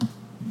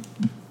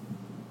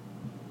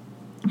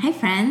Hi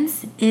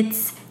friends,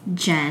 it's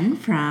Jen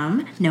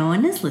from No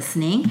One Is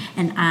Listening,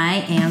 and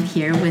I am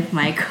here with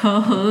my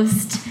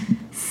co-host,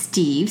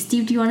 Steve.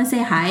 Steve, do you want to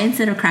say hi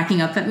instead of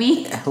cracking up at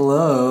me?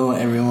 Hello,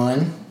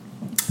 everyone.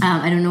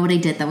 I don't know what I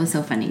did that was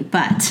so funny,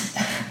 but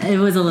it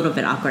was a little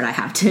bit awkward, I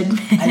have to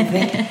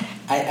admit.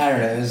 I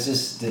don't know, it was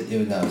just,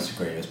 it was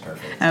great, it was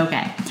perfect.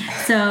 Okay,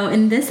 so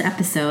in this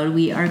episode,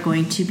 we are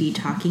going to be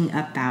talking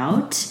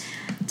about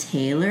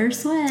Taylor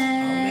Swift. Oh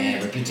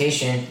man,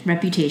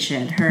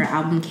 Reputation. Her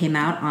album came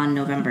out on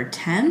November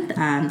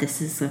 10th.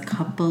 This is a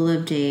couple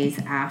of days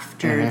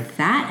after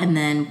that, and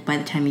then by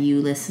the time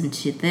you listen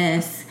to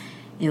this,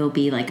 it will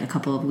be like a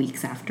couple of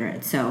weeks after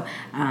it. So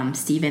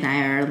Steve and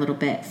I are a little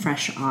bit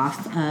fresh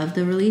off of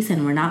the release,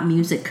 and we're not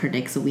music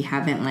critics, so we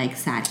haven't like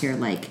sat here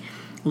like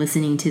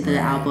listening to the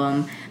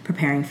album,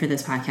 preparing for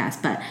this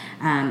podcast. But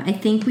I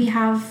think we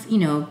have,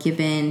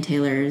 given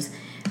Taylor's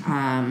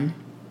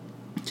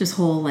just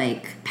whole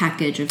like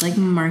package of like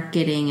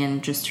marketing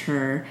and just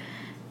her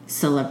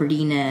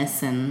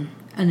celebrityness, and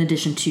in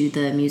addition to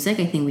the music,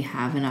 I think we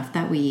have enough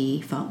that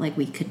we felt like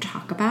we could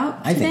talk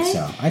about today.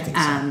 I think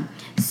so.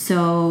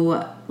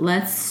 So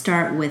let's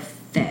start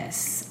with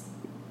this.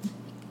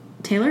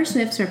 Taylor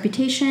Swift's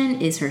Reputation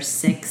is her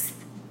 6th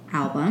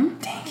album.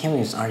 Dang, can't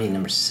believe it's already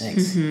number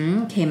 6.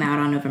 Came out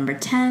on November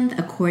 10th,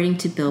 according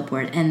to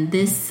Billboard. And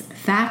this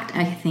fact,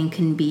 I think,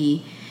 can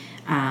be,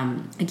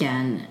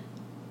 again,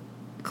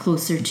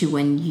 closer to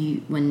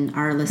when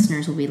our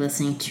listeners will be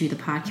listening to the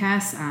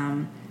podcast.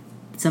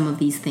 Some of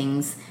these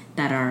things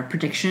that are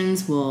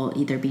predictions will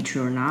either be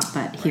true or not,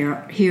 but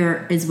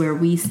here is where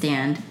we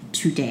stand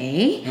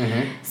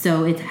today.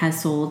 So it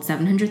has sold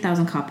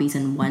 700,000 copies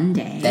in one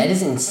day. That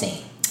is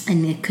insane.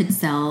 And it could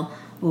sell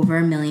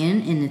over 1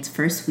 million in its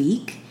first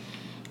week.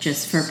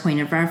 Just for point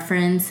of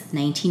reference,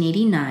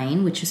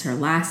 1989, which is her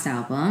last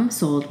album,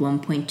 sold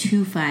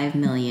 1.25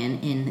 million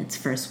in its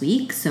first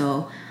week.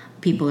 So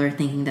people are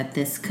thinking that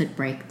this could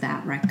break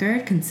that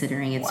record,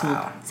 considering it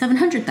sold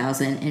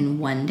 700,000 in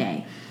one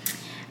day.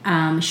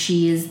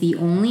 She is the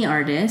only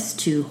artist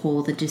to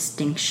hold the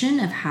distinction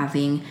of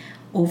having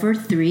over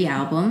 3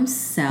 albums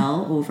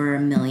sell over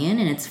 1 million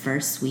in its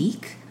first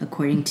week,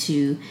 according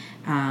to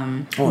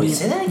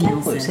say that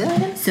again?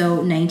 So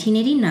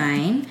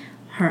 1989,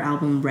 her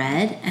album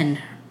Red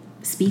and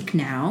Speak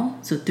Now,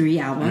 so 3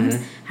 albums,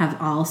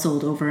 have all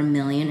sold over 1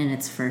 million in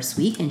its first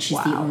week, and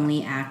she's the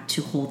only act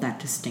to hold that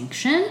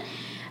distinction.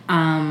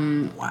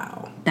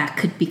 That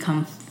could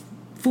become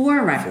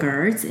 4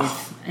 records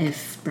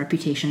if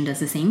Reputation does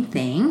the same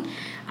thing.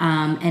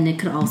 And it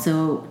could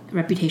also,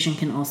 Reputation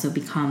can also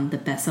become the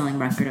best-selling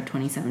record of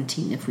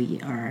 2017 if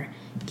we are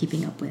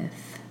keeping up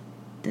with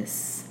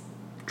this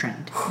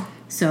trend.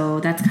 So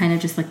that's kind of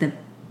just like the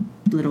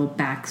little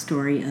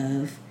backstory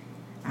of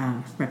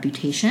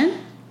Reputation.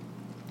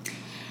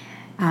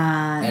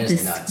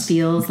 This nuts.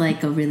 Feels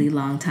like a really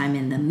long time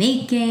in the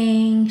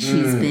making.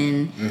 She's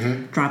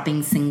been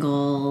dropping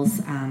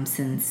singles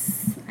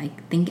since, I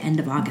think, end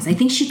of August. I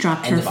think she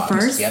dropped her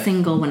first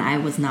single when I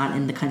was not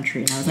in the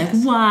country. And I was like,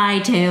 why,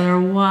 Taylor?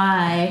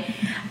 Why?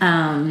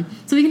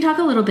 So we can talk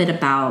a little bit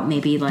about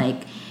maybe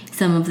like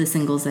some of the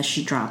singles that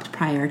she dropped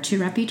prior to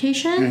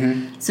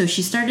Reputation. So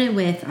she started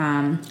with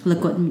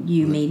Look What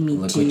You Made Me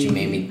Do. Look What You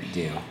Made Me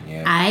Do.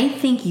 Yeah. I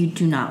think you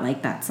do not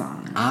like that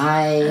song.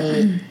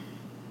 I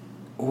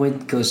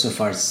would go so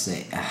far as to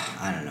say,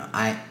 I don't know.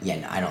 I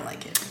don't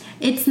like it.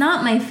 It's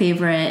not my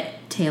favorite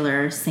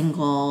Taylor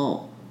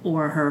single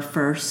or her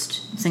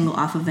first single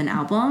off of an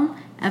album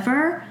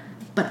ever,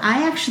 but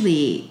I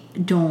actually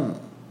don't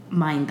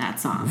mind that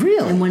song.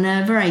 Really? And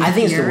whenever I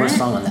think hear it's the worst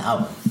song on the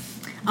album.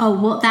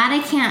 Oh, well, that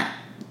I can't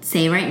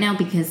say right now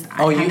because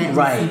I haven't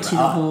listened to the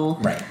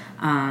whole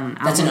album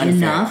That's an unfair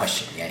enough.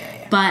 question.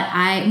 Yeah.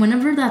 But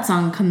whenever that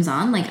song comes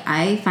on, like,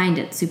 I find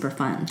it super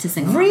fun to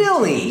sing along.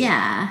 Really?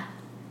 Yeah.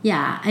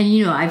 Yeah.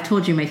 And, I've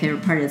told you my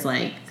favorite part is,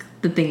 like,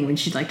 the thing when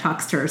she, like,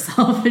 talks to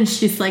herself and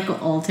she's like,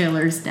 all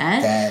Taylor's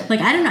dead.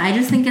 Like, I don't know. I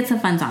just think it's a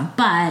fun song.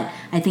 But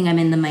I think I'm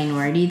in the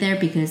minority there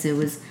because it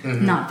was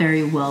not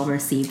very well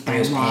received by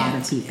a lot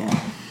of people.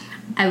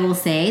 I will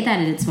say that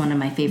it's one of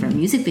my favorite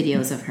music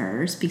videos of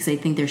hers because I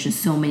think there's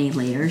just so many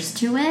layers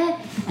to it.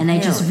 And I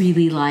just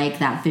really like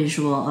that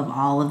visual of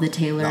all of the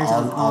Taylors.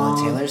 All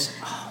the Taylors?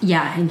 Oh.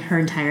 Yeah, in her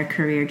entire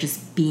career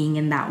just being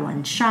in that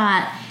one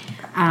shot.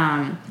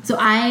 So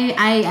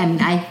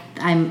I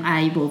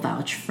will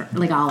vouch for,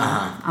 like,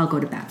 I'll go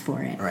to bat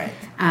for it. Right.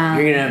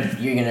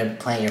 You're gonna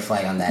plant your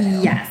flag on that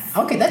hill. Yes.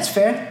 Okay, that's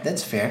fair.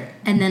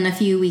 And then a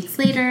few weeks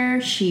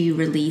later, she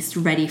released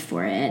Ready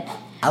for It.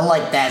 I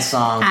like that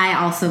song.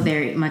 I also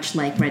very much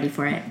like Ready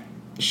for It.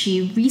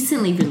 She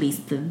recently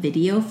released the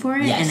video for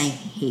it, and I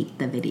hate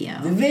the video.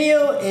 The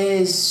video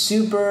is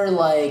super,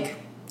 like,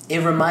 it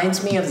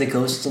reminds me of the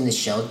Ghost in the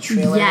Shell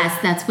trailer.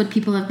 Yes, that's what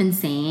people have been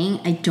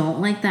saying. I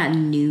don't like that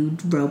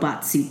nude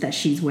robot suit that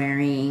she's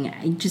wearing.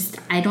 I just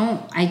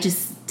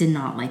did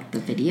not like the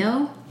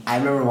video. I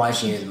remember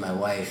watching it with my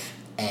wife,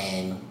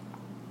 and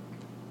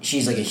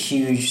she's like a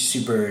huge,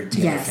 super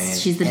Taylor fan. Yes,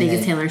 she's the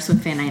biggest Taylor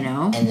Swift fan I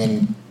know. And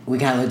then we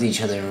kind of looked at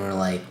each other and we were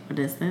like, what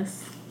is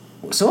this?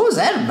 so what was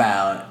that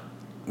about?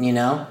 You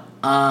know?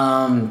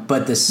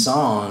 But the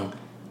song,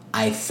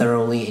 I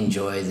thoroughly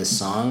enjoy the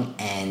song,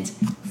 and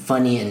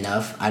funny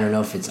enough, I don't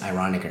know if it's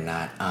ironic or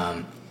not,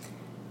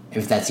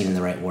 if that's even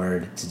the right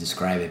word to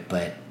describe it,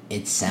 but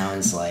it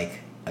sounds like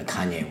a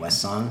Kanye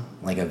West song,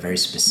 like a very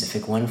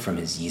specific one from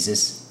his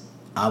Yeezus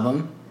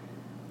album.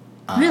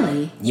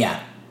 Really?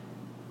 Yeah.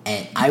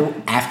 And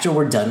after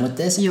we're done with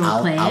this,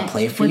 I'll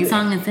play it for you. What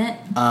song is it?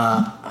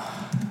 I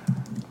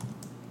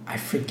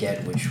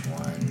forget which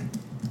one.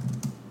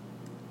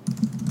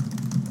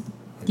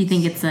 Do you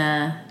think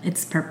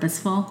it's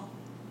purposeful?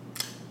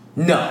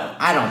 No,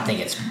 I don't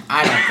think it's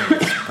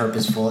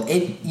purposeful.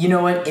 You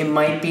know what? It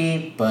might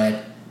be,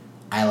 but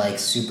I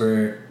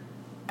super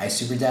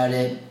doubt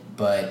it.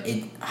 But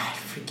I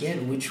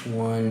forget which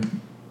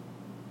one.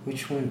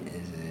 Which one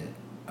is it?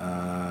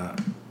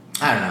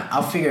 I don't know.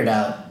 I'll figure it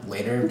out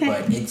later. Okay.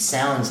 But it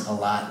sounds a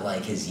lot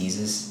like his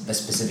Yeezus, a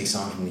specific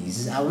song from the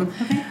Yeezus album.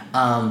 Okay.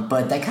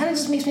 But that kind of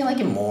just makes me like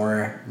it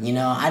more. You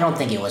know, I don't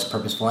think it was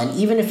purposeful. And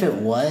even if it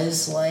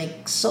was,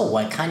 like, so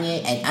what?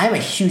 Kanye, and I'm a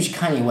huge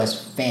Kanye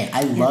West fan.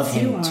 I love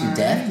him to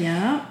death.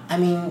 Yeah. I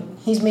mean,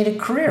 he's made a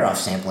career off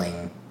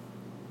sampling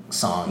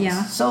songs.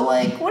 Yeah. So,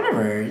 like,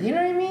 whatever. You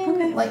know what I mean?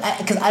 Okay. Like,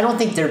 because I don't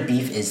think their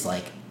beef is,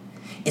 like,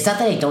 it's not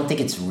that I don't think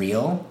it's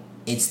real.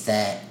 It's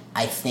that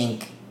I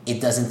think it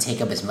doesn't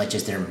take up as much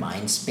as their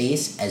mind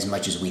space as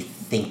much as we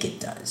think it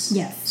does.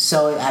 Yes.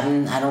 So I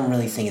don't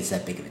really think it's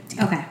that big of a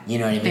deal. Okay. You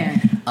know what I mean?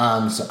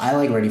 Fair. So I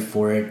like Ready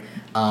for It.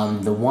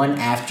 The one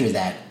after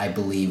that, I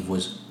believe,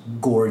 was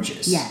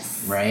Gorgeous.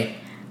 Yes. Right?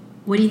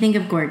 What do you think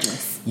of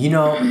Gorgeous? You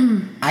know,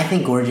 I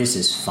think Gorgeous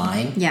is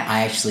fine. Yeah.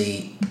 I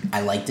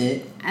liked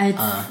it.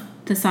 It's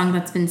the song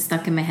that's been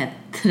stuck in my head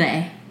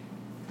today.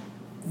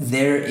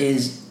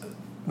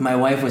 My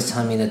wife was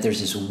telling me that there's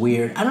this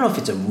weird, I don't know if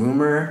it's a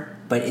rumor,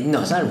 but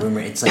no, it's not a rumor.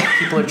 It's like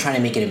people are trying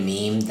to make it a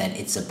meme that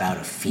it's about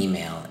a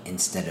female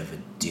instead of a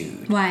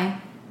dude.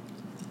 Why?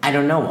 I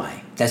don't know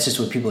why. That's just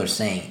what people are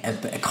saying.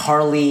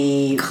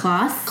 Karlie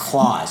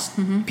Kloss?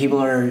 Mm-hmm. People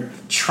are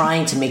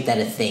trying to make that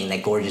a thing,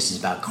 that Gorgeous is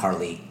about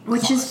Karlie Kloss.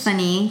 Which is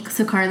funny.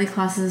 So Karlie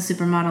Kloss is a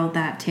supermodel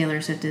that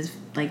Taylor Swift is,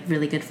 like,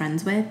 really good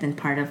friends with and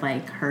part of,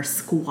 like, her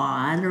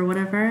squad or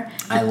whatever.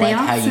 But I like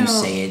how you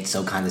say it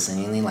so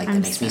condescendingly. Like,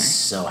 that makes me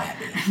so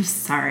happy. I'm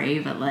sorry,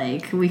 but,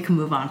 like, we can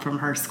move on from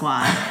her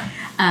squad.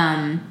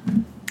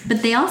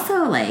 But they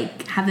also,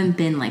 like, haven't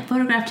been, like,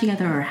 photographed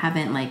together or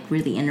haven't, like,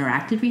 really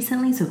interacted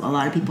recently. So a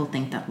lot of people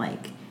think that,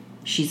 like,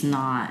 she's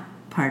not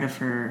part of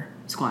her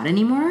squad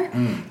anymore.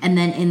 And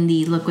then in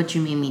the Look What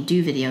You Made Me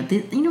Do video,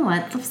 you know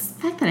what? The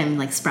fact that I'm,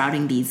 like,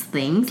 sprouting these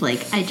things,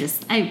 like,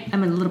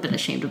 I'm a little bit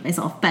ashamed of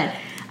myself. But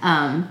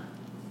I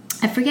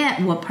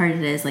forget what part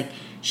it is. Like,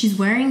 she's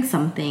wearing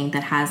something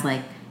that has,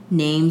 like,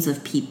 names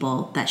of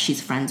people that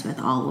she's friends with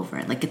all over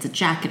it. Like, it's a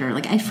jacket or,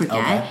 like, I forget.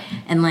 Okay.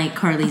 And, like,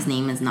 Karlie's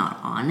name is not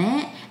on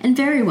it. And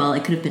very well,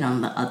 it could have been on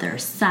the other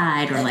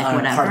side or, like,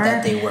 whatever. Part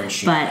that they weren't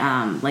shooting.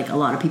 But, like, a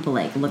lot of people,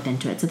 like, looked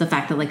into it. So the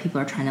fact that, like,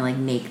 people are trying to, like,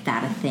 make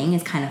that a thing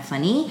is kind of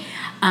funny.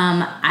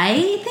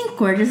 I think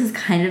Gorgeous is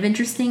kind of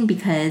interesting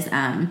because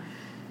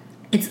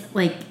it's,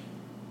 like,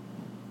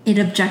 it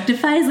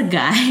objectifies a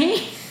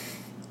guy.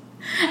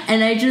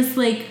 And I just,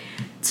 like,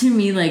 to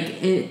me,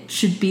 like, it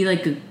should be,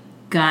 like, a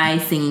guy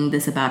singing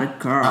this about a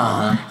girl.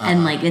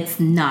 And, like, it's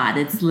not.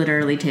 It's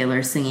literally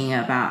Taylor singing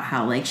about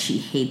how, like, she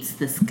hates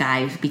this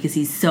guy because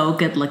he's so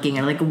good looking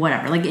or, like,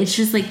 whatever. Like, it's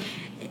just, like,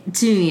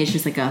 to me, it's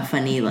just, like, a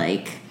funny,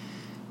 like,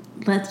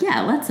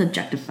 let's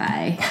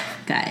objectify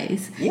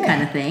guys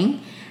kind of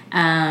thing.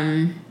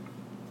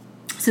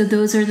 So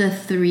those are the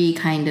three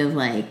kind of,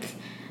 like,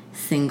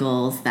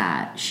 singles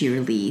that she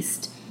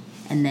released.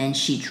 And then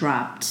she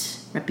dropped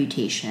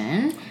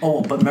Reputation.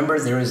 Oh, but remember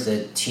there was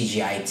the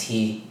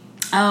TGIT.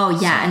 Oh,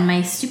 yeah, and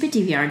my stupid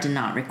DVR did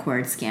not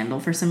record Scandal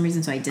for some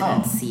reason, so I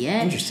didn't see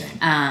it. Interesting.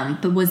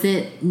 But was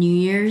it New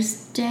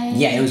Year's Day?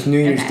 Yeah, it was New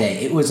Year's Day.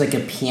 It was like a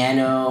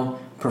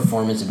piano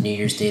performance of New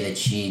Year's Day that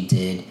she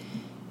did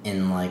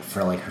in, like,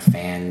 for, like, her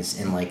fans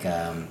in, like,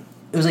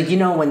 it was like, you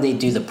know, when they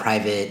do the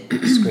private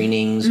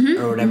screenings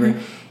or whatever,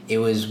 it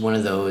was one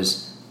of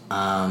those,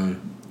 and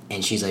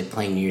she's, like,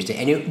 playing New Year's Day.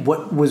 And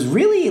what was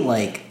really,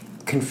 like,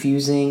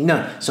 confusing,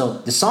 so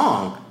the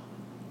song,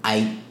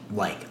 I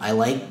like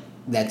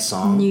that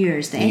song, New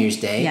Year's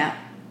Day. Yeah.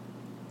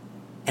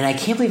 And I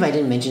can't believe I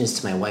didn't mention this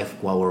to my wife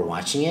while we were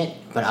watching it,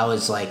 but I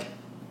was like,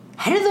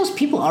 how did those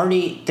people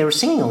they were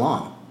singing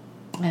along?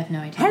 I have no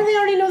idea. How did they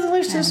already know the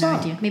lyrics to the song? No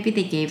idea. Maybe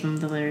they gave them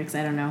the lyrics,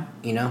 I don't know.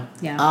 You know?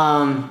 Yeah.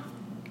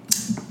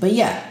 But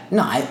yeah,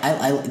 no,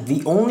 I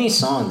the only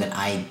song that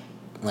I,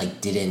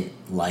 like, didn't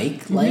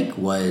like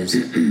was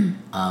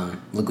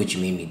Look What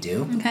You Made Me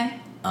Do. Okay.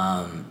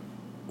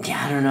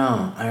 Yeah, I don't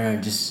know,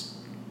 just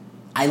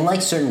I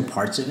like certain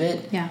parts of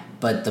it. Yeah.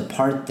 But the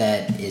part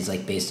that is,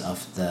 like, based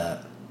off the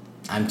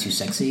I'm Too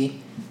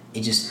Sexy,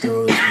 it just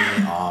throws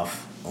me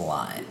off a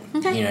lot.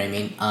 Okay. You know what I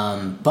mean?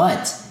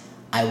 But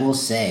I will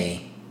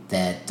say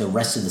that the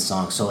rest of the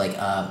song, so, like,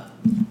 My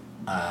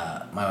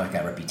Wife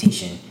Got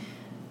Reputation,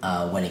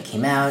 when it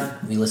came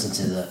out. We listened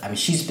to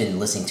she's been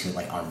listening to it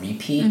like on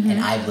repeat, and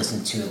I've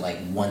listened to it like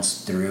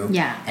once through.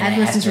 Yeah, and I've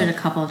listened to it a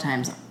couple of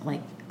times,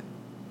 like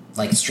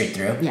straight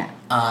through. Yeah.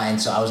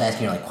 And so I was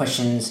asking her like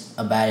questions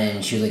about it,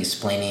 and she was like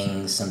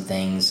explaining some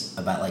things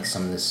about like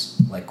some of this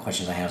like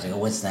questions I had. I was like, oh,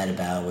 what's that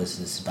about? What's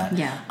this about?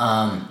 Yeah.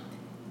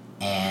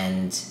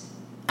 And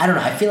I don't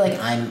know. I feel like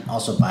I'm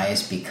also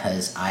biased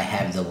because I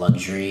have the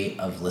luxury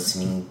of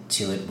listening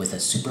to it with a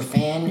super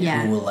fan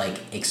who will like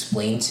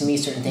explain to me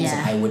certain things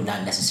that I would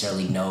not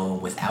necessarily know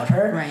without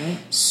her. Right.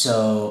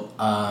 So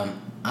I'm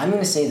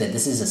gonna say that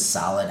this is a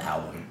solid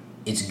album.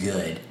 It's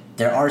good.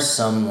 There are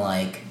some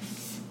like.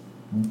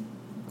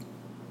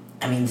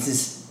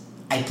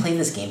 I play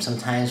this game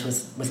sometimes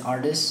with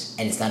artists,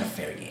 and it's not a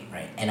fair game,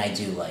 right? And I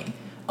do like,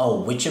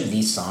 which of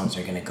these songs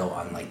are gonna go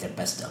on like their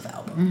best of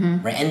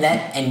album, right?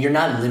 And you're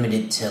not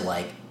limited to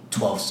like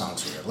 12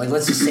 songs or whatever. Like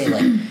let's just say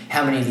like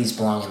how many of these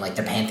belong in like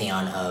the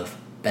pantheon of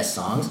best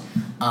songs,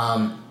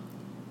 and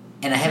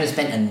I haven't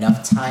spent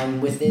enough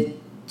time with it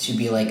to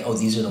be like,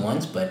 these are the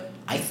ones, but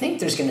I think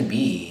there's gonna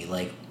be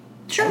like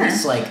at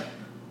least like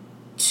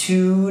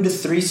 2 to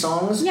 3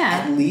 songs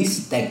at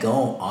least that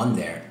go on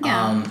there.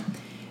 Yeah.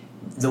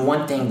 The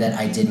one thing that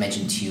I did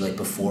mention to you like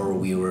before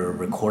we were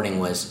recording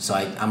was, so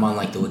I'm on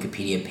like the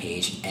Wikipedia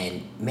page,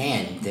 and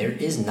man, there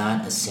is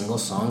not a single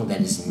song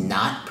that is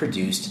not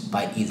produced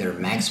by either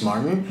Max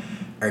Martin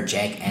or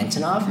Jack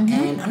Antonoff,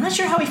 and I'm not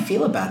sure how I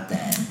feel about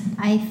that.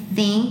 I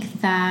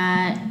think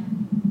that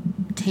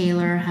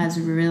Taylor has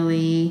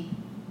really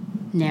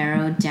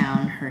narrowed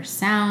down her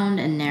sound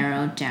and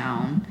narrowed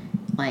down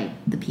like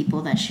the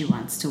people that she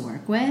wants to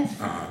work with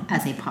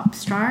as a pop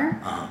star,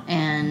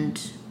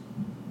 and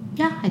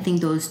I think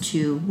those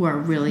two were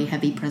really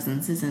heavy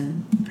presences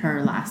in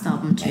her last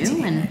album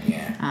too, and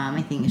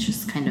I think it's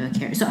just kind of a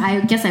character. So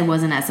I guess I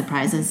wasn't as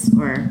surprised as,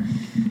 or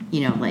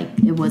like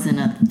it wasn't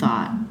a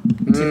thought.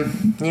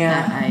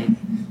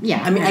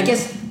 I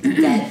guess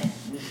that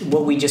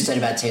what we just said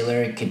about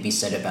Taylor could be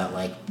said about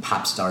like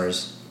pop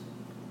stars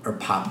or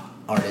pop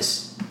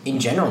artists in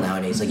general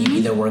nowadays. Like you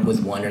either work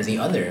with one or the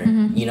other,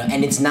 and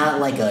it's not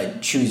like a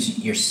choose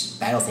your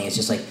battle thing. It's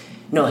just like,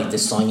 no, like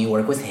this song you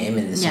work with him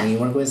and this song you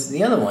work with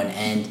the other one.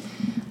 And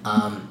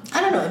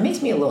I don't know, it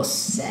makes me a little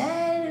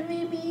sad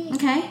maybe.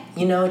 Okay.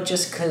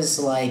 Just because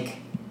like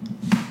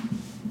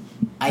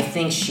I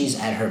think she's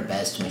at her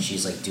best when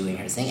she's like doing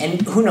her thing.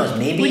 And who knows,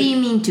 maybe... What do you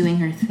mean doing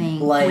her thing?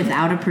 Like,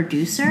 without a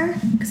producer?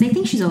 Because I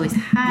think she's always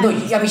had...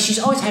 No, she's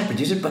always had a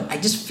producer, but I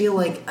just feel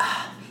like...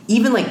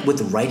 even like with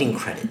the writing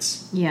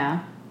credits.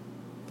 Yeah.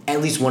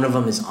 At least one of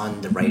them is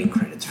on the writing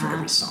credits for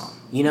every song.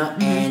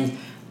 And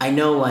I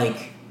know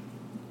like...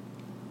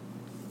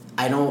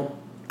 I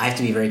have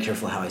to be very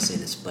careful how I say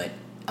this, but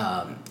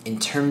in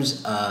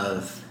terms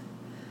of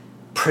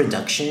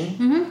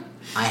production,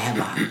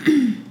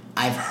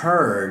 I've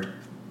heard,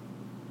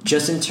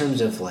 just in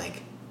terms of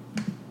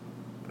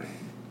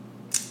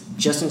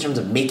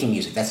making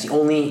music, that's the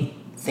only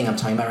thing I'm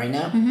talking about right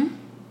now.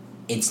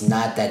 It's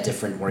not that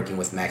different working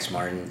with Max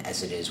Martin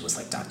as it is with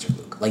like Dr.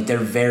 Luke. Like they're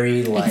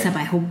very like. Except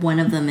I hope one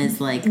of them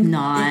is like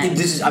not. I'm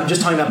just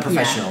talking about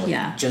professionally.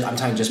 Yeah. I'm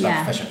talking just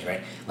about professionally,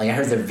 right? Like I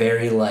heard they're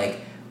very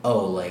like,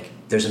 like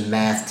there's a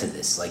math to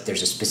this. Like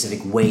there's a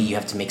specific way you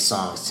have to make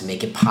songs to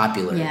make it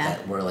popular.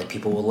 That where like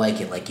people will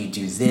like it. Like you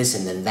do this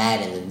and then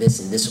that and then this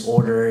in this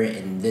order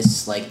and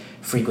this like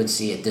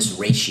frequency at this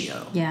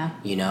ratio. Yeah.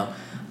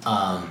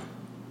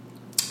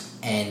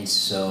 And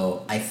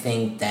so I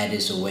think that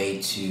is a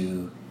way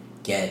to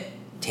get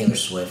Taylor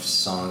Swift's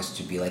songs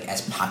to be like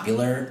as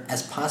popular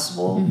as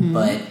possible,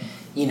 but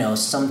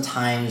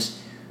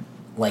sometimes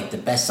like the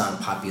best song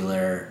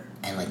popular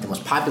and like the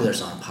most popular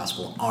song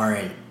possible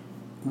aren't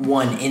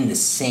one in the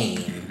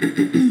same,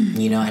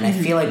 and I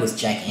feel like with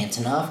Jack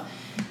Antonoff,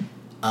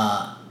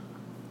 I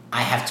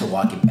have to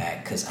walk it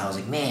back because I was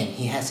like, man,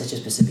 he has such a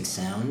specific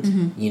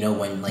sound,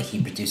 when like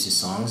he produces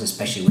songs,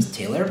 especially with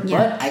Taylor.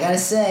 But I gotta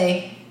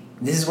say,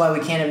 This Is Why We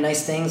Can't Have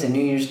Nice Things and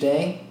New Year's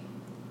Day,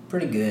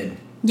 pretty good.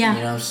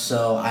 Yeah.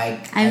 So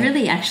I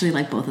really actually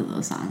like both of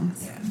those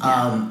songs.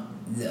 Yeah.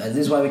 This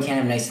Is Why We Can't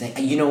Have Nice Things.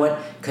 You know what?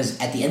 Because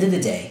at the end of the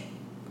day,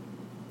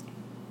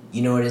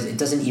 you know what it is? It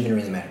doesn't even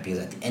really matter because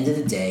at the end of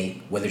the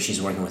day, whether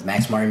she's working with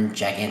Max Martin,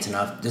 Jack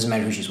Antonoff, doesn't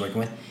matter who she's working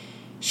with,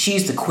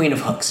 she's the queen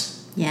of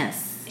hooks.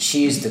 Yes.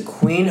 She is the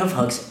queen of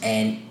hooks,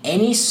 and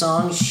any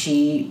song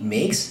she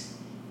makes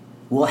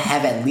will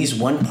have at least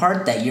one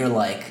part that you're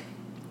like,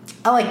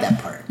 I like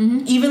that part.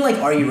 Even like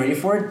Are You Ready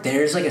For It?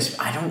 There's like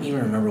I don't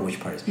even remember which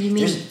part it is. You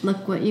mean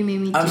Look What You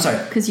Made Me Do? I'm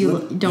sorry. Because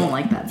you don't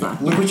like that song.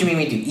 Look What You Made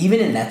Me Do. Even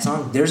in that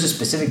song, there's a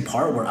specific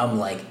part where I'm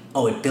like,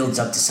 it builds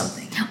up to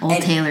something.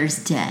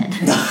 Taylor's dead.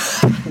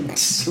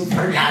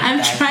 Super not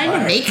I'm trying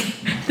to make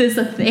this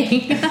a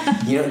thing.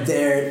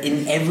 There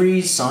in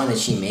every song that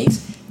she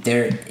makes,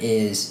 there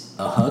is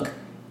a hook,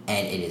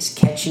 and it is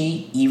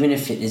catchy, even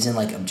if it isn't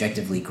like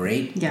objectively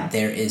great. Yeah.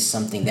 There is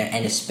something there,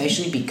 and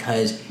especially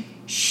because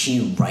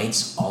she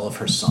writes all of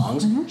her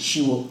songs,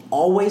 she will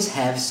always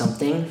have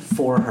something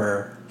for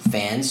her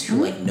fans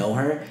who like know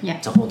her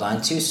to hold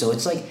on to. So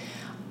it's like,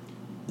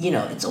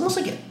 it's almost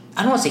like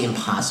I don't want to say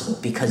impossible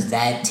because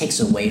that takes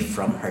away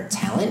from her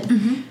talent,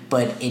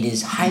 but it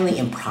is highly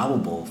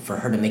improbable for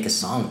her to make a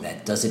song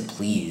that doesn't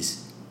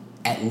please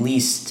at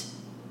least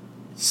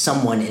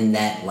someone in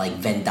that like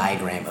Venn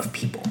diagram of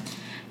people.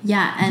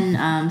 Yeah,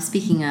 and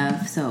speaking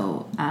of,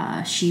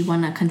 she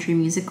won a country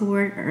music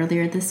award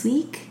earlier this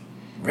week.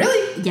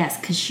 Really? Yes,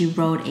 because she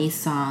wrote a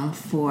song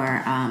for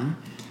a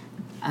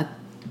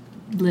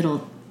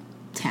little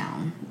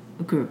town.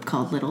 A group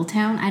called Little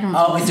Town. I don't.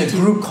 Oh, it's a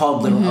group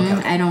called Little.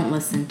 Okay. I don't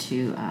listen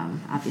to.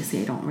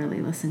 Obviously, I don't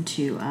really listen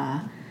to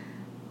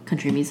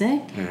country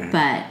music,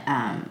 but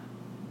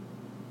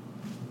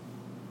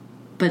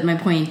my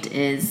point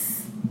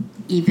is,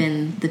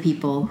 even the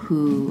people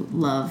who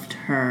loved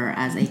her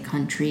as a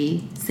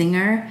country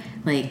singer,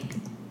 like,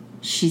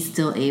 she's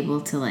still able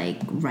to like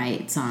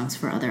write songs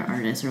for other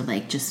artists or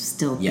like just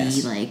still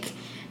be like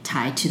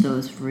tied to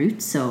those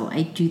roots. So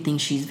I do think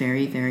she's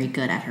very, very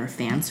good at her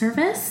fan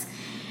service.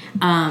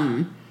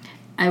 I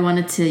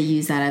wanted to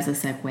use that as a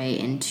segue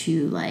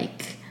into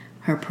like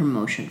her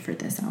promotion for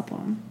this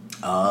album.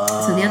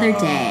 Oh. So the other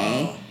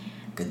day,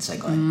 good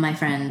segue. My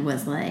friend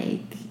was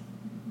like,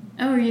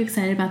 "Oh, are you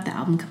excited about the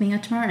album coming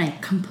out tomorrow?" And I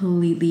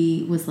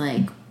completely was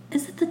like,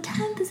 "Is it the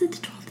 10th? Is it the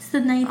 12th? Is it the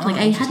 9th?" Like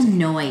I had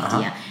no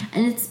idea.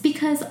 And it's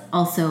because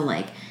also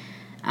like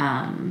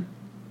I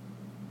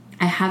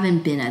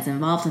haven't been as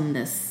involved in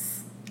this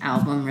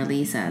album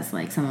release as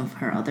like some of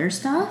her other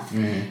stuff,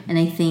 and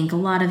I think a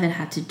lot of it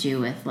had to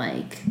do with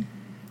like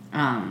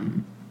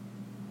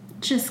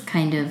just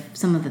kind of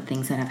some of the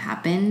things that have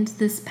happened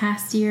this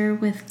past year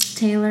with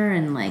Taylor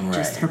and like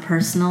just her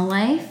personal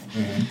life.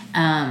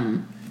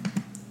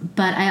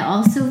 But I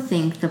also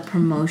think the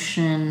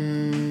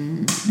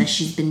promotion that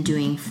she's been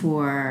doing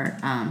for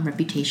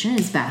Reputation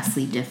is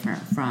vastly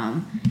different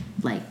from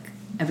like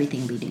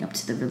everything leading up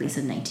to the release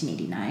of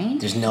 1989.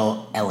 There's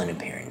no Ellen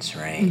appearance,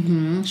 right?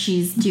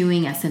 She's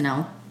doing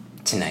SNL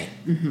tonight,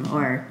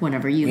 or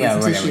whenever you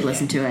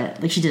listen to it.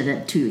 Like she did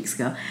it 2 weeks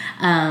ago,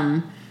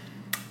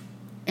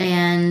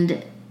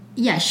 and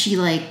yeah, she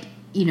like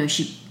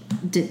she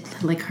did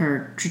like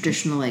her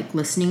traditional like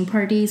listening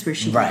parties where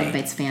she like,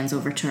 invites fans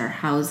over to her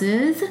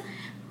houses,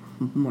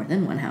 more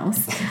than one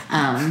house.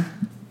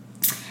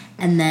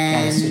 And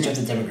then switch up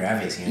the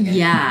demographics here.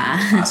 Yeah,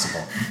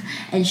 possible.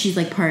 And she's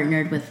like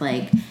partnered with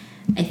like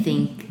I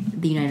think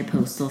the United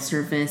Postal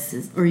Service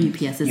or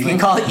UPS is. You can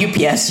call it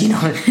UPS.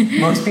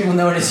 Most people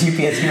know it as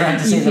UPS. You don't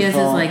have to say the full. UPS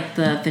is like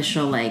the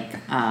official like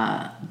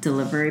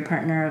delivery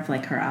partner of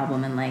like her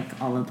album and like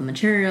all of the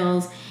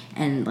materials,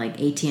 and like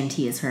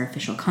AT&T is her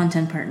official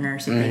content partner.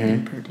 So they've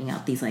been putting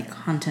out these like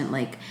content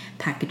like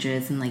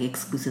packages and like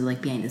exclusive like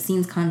behind the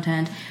scenes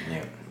content.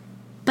 Yeah.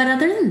 But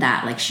other than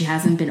that, like she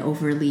hasn't been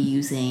overly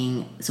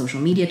using social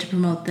media to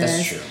promote this.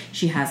 That's true.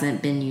 She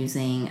hasn't been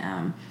using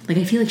like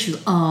I feel like she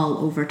was all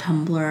over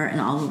Tumblr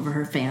and all over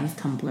her fans'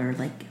 Tumblr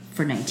like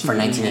for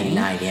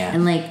 1989. Yeah.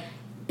 And like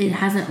it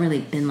hasn't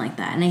really been like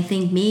that. And I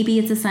think maybe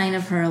it's a sign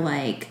of her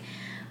like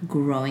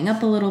growing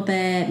up a little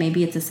bit.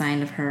 Maybe it's a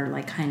sign of her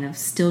like kind of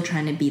still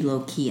trying to be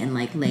low key and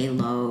like lay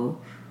low,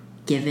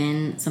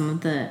 given some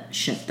of the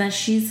shit that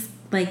she's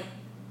like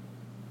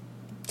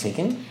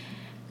taken,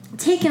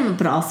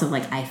 but also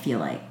like I feel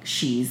like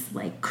she's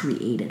like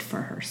created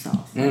for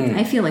herself. Like,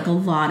 I feel like a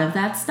lot of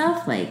that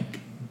stuff like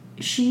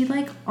she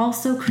like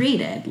also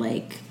created,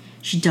 like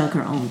she dug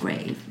her own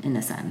grave in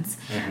a sense.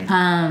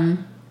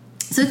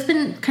 So it's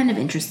been kind of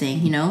interesting,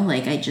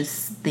 like I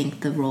just think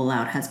the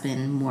rollout has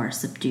been more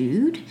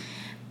subdued,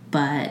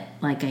 but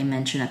like I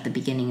mentioned at the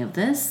beginning of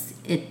this,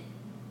 it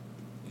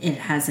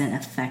hasn't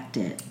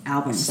affected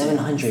album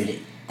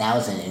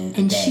 700,000 in a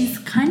and day. She's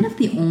kind of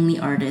the only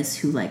artist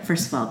who like,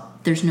 first of all,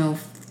 there's no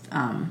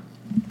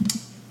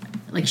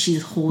like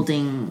she's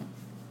holding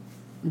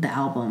the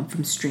album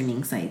from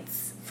streaming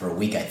sites for a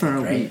week,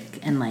 week,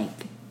 and like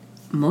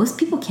most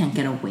people can't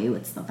get away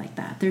with stuff like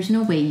that. There's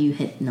no way you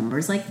hit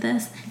numbers like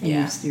this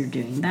and you're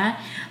doing that.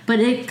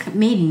 But it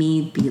made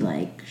me be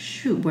like,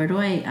 shoot, where do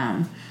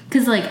I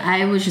because like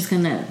I was just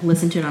gonna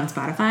listen to it on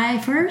Spotify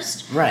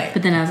first, right?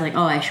 But then I was like,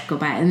 oh, I should go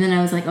buy it. And then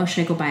I was like, oh,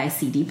 should I go buy a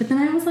CD? But then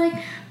I was like,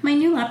 my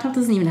new laptop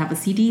doesn't even have a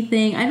CD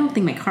thing. I don't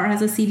think my car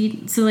has a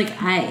CD. So like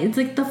it's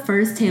like the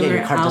first Taylor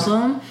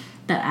album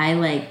that I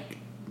like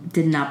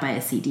did not buy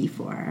a CD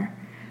for.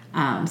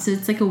 So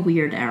it's like a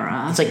weird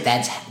era. It's like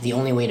that's the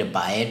only way to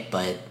buy it,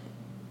 but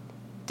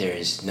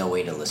there's no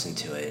way to listen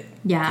to it.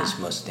 Yeah. Because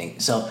most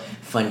things. So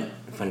fun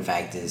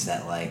fact is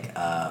that like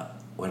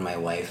when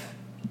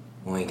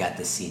we got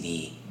the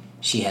CD,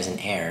 she has an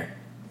Air.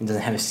 It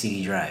doesn't have a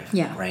CD drive.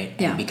 Yeah. Right.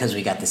 Yeah. And because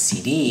we got the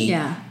CD.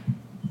 Yeah.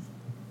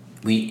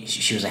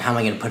 She was like, how am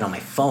I going to put it on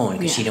my phone?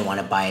 Because she didn't want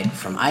to buy it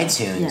from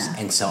iTunes. Yeah.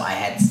 And so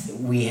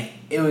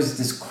it was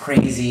this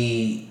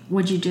crazy.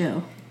 What'd you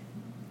do?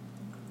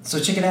 So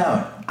check it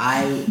out.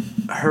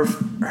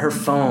 Her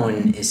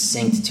phone is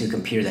synced to a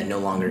computer that no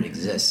longer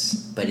exists,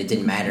 but it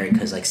didn't matter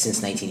because like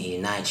since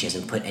 1989 she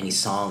hasn't put any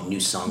new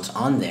songs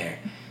on there.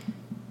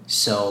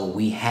 So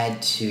we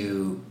had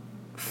to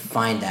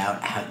find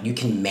out how you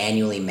can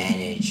manually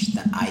manage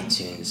the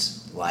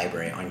iTunes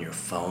library on your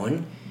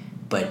phone.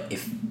 But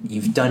if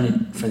you've done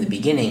it from the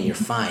beginning, you're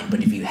fine.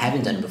 But if you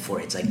haven't done it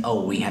before, it's like,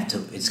 oh,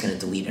 it's going to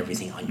delete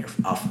everything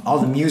all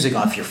the music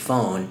off your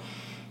phone.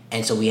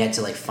 And so we had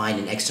to like find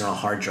an external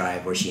hard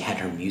drive where she had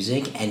her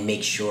music and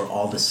make sure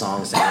all the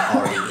songs that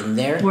were already in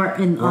there were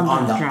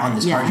on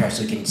this hard drive,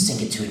 so we can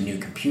sync it to a new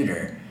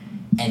computer.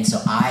 And so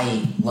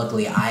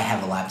luckily I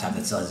have a laptop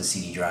that still has a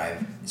CD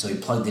drive. So we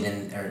plugged it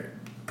in, or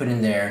put it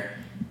in there,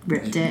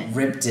 ripped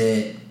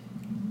it,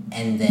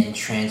 and then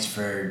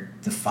transferred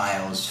the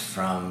files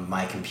from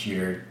my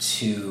computer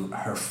to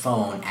her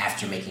phone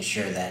after making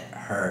sure that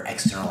her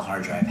external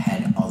hard drive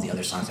had all the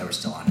other songs that were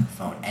still on her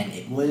phone. And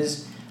it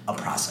was a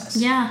process.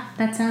 Yeah,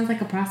 that sounds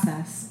like a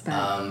process.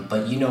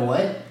 But you know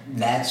what?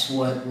 That's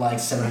what like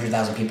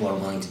 700,000 people are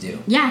willing to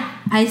do. Yeah,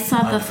 I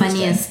saw the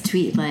funniest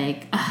tweet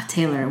like,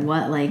 Taylor,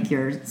 what, like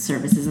your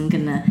service isn't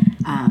gonna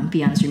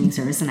be on streaming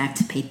service and I have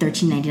to pay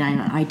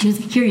 $13.99 on iTunes?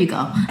 Here you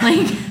go.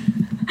 Like,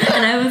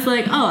 and I was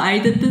like, I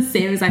did the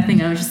same exact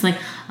thing. I was just like,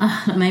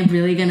 am I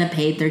really gonna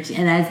pay $13?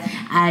 And as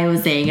I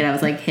was saying it, I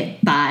was like,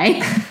 hit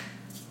buy.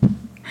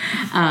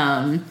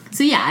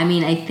 So yeah, I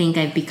mean, I think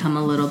I've become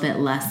a little bit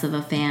less of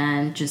a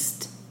fan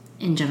just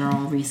in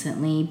general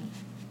recently,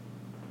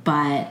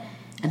 but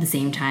at the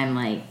same time,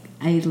 like,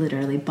 I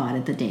literally bought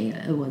it the day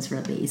it was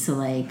released. So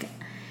like,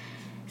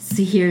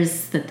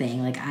 here's the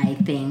thing, like, I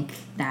think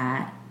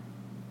that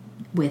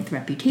with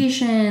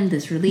Reputation,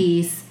 this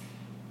release,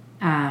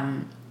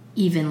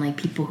 even like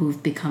people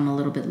who've become a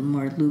little bit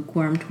more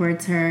lukewarm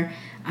towards her,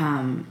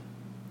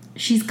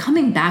 she's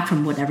coming back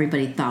from what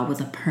everybody thought was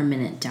a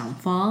permanent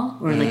downfall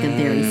or like a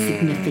very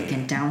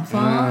significant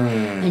downfall.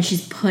 And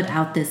she's put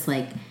out this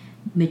like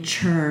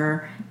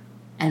mature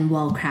and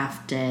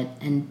well-crafted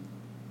and,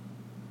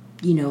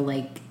 you know,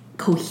 like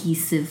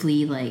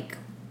cohesively like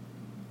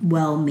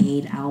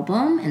well-made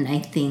album. And I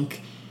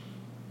think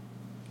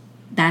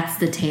that's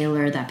the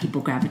Taylor that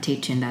people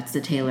gravitate to, and that's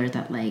the Taylor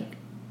that like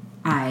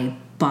I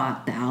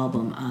bought the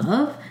album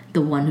of,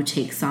 the one who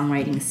takes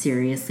songwriting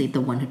seriously, the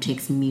one who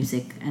takes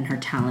music and her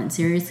talent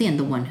seriously, and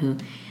the one who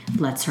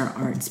lets her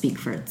art speak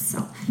for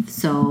itself.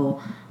 So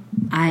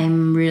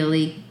I'm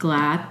really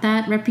glad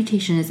that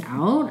Reputation is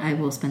out. I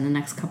will spend the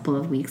next couple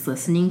of weeks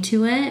listening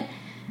to it.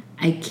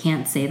 I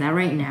can't say that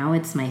right now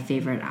it's my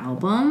favorite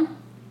album,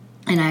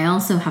 and I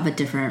also have a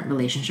different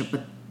relationship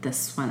with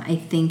this one. I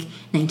think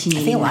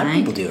 1989. I think a lot of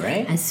people do,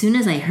 right? As soon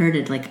as I heard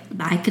it, like,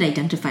 I could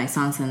identify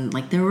songs, and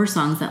like there were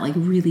songs that like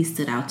really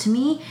stood out to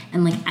me,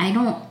 and like I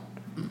don't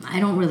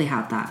really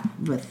have that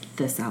with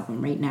this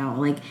album right now.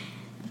 Like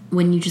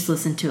when you just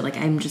listen to it, like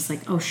I'm just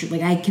like, oh shit,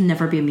 like I can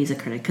never be a music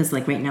critic because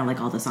like right now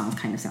like all the songs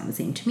kind of sound the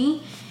same to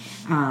me.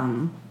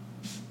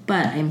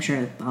 But I'm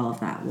sure all of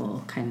that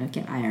will kind of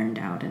get ironed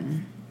out,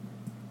 and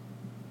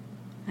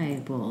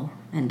I will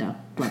end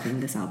up loving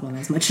this album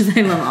as much as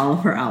I love all of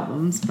her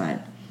albums.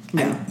 But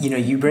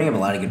you bring up a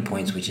lot of good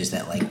points, which is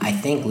that like I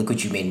think Look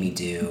What You Made Me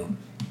Do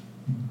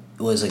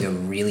was like a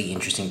really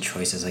interesting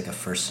choice as like a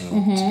first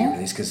single to be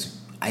released, because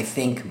I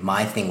think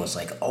my thing was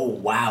like, oh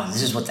wow,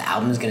 this is what the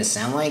album is gonna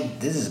sound like.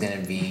 This is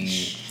gonna be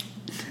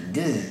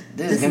interesting.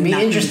 This is gonna be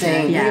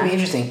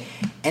interesting.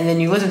 And then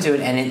you listen to it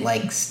and it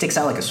like sticks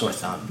out like a sore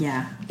thumb.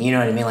 Yeah. You know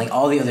what I mean? Like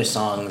all the other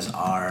songs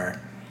are,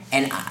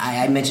 and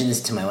I mentioned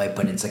this to my wife,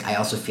 but it's like I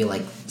also feel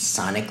like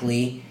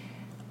sonically,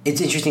 it's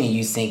interesting that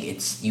you think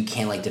you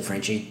can't like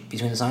differentiate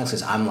between the songs,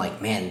 because I'm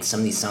like, man,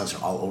 some of these songs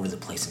are all over the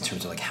place in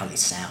terms of like how they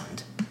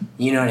sound.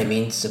 You know what I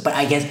mean? So, but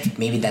I guess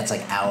maybe that's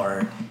like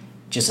our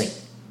just like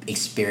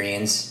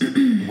experience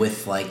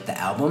with like the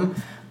album,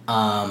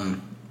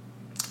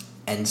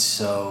 and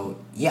so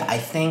yeah, I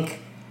think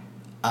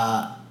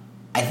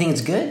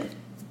it's good.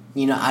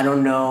 You know, I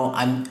don't know.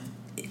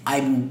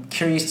 I'm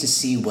curious to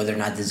see whether or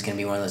not this is going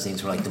to be one of those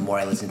things where like the more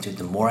I listen to it,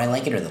 the more I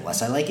like it, or the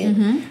less I like it.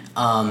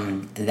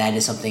 That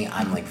is something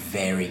I'm like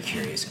very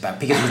curious about,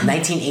 because with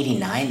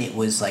 1989, it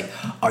was like,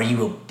 are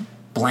you a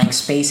blank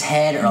space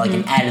head or like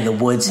an Out of the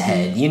Woods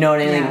head? You know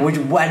what I mean? Yeah.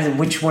 Like,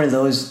 which one of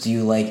those do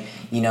you like?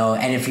 You know,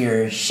 and if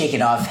you're Shake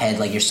It Off head,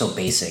 like you're so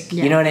basic.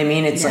 Yeah. You know what I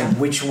mean? It's like,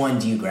 which one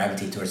do you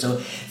gravitate towards?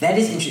 So that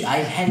is interesting. I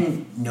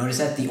hadn't noticed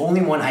that. The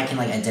only one I can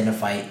like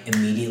identify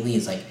immediately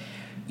is like,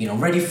 you know,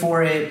 Ready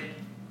for It,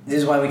 This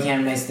Is Why We Can't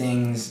Have Nice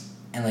Things,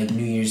 and like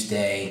New Year's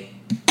Day.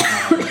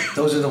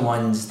 Those are the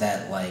ones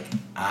that like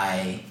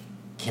I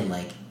can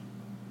like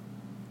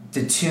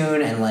the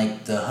tune and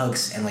like the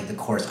hooks and like the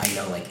chorus I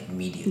know like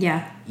immediately.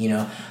 Yeah. You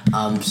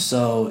know?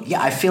 So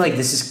yeah, I feel like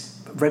this is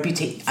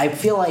Reputation. I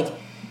feel like,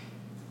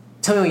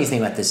 tell me what you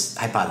think about this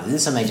hypothesis.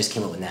 This is something I just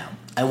came up with now.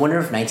 I wonder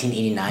if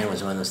 1989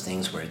 was one of those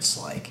things where it's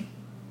like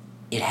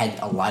it had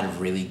a lot of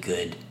really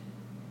good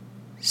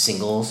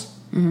singles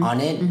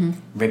on it.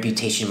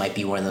 Reputation might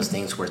be one of those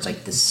things where it's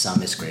like the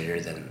sum is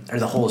greater than, or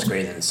the whole is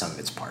greater than the sum of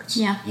its parts.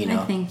 Yeah, you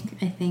know? I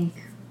think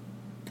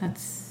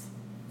that's,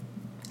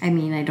 I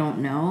mean, I don't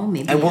know.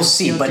 Maybe and we'll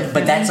see, but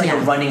that's like a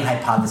running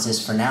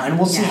hypothesis for now, and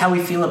we'll see how we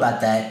feel about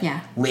that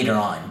later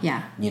on.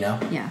 Yeah. You know?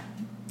 Yeah.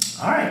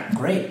 All right,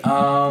 great.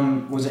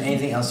 Was there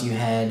anything else you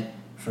had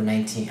for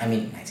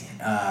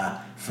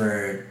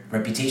for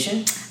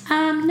Reputation?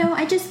 No,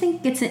 I just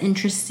think it's an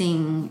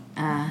interesting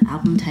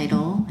album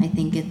title. I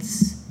think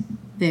it's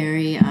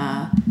very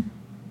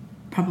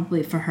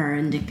probably for her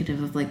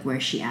indicative of like where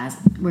she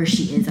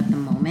is at the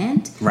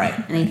moment. Right.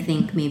 And I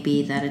think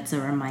maybe that it's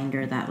a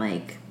reminder that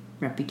like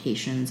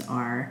reputations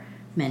are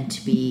meant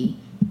to be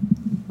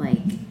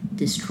like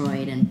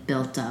destroyed and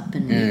built up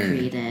and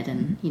recreated,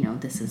 and you know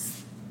this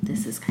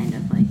is kind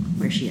of like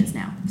where she is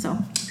now. So.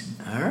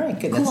 All right,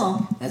 good.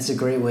 Cool. That's a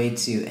great way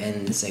to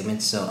end the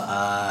segment. So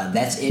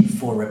that's it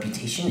for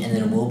Reputation, and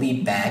then we'll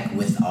be back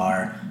with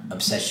our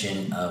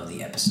obsession of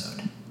the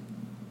episode.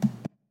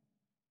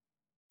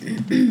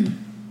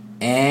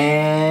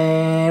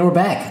 And we're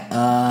back.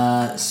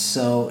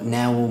 So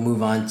now we'll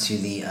move on to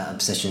the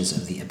obsessions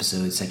of the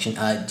episode section.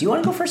 Do you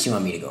want to go first? Or do you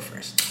want me to go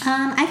first?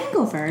 I can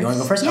go first. You want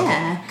to go first?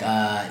 Yeah.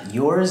 Okay.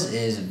 Yours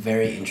is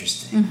very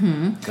interesting.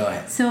 Mm-hmm. Go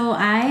ahead. So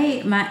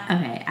I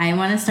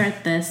want to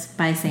start this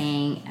by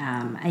saying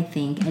I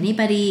think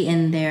anybody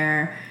in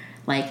their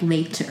like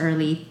late 20s to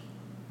early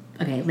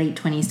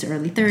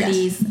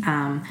 30s,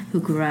 yes. Who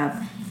grew up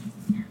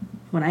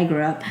when I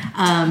grew up,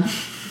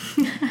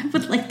 I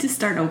would like to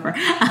start over.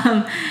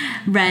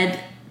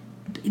 Read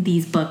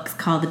these books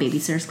called the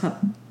Babysitter's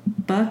Club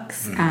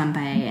books by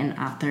an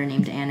author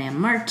named Anna M.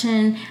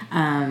 Martin.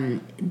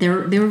 They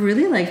were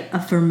really like a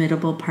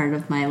formidable part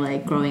of my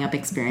like growing up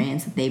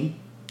experience.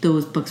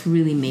 Those books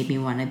really made me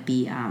want to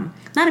be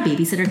not a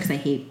babysitter because I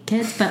hate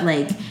kids, but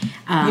like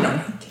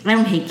I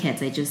don't hate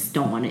kids. I just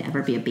don't want to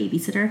ever be a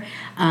babysitter.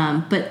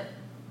 But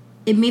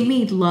it made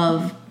me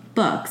love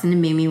books and it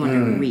made me want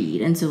to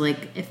read. And so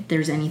like if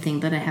there's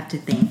anything that I have to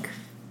thank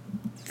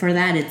for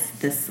that, it's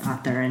this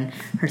author and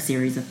her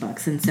series of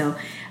books. And so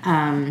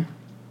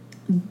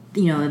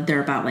they're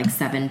about like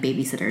 7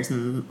 babysitters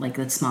in like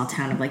the small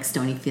town of like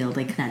Stonyfield,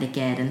 like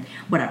Connecticut and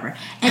whatever.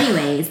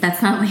 Anyways,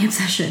 that's not my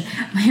obsession.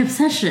 My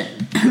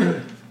obsession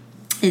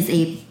is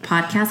a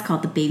podcast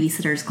called the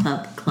Babysitter's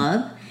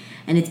Club,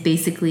 and it's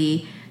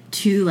basically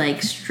 2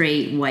 like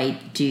straight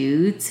white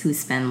dudes who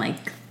spend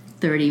like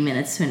 30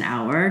 minutes to an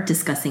hour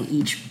discussing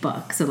each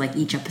book. So like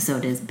each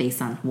episode is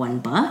based on one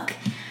book,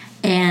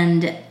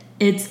 and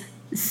it's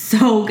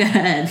so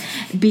good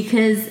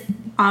because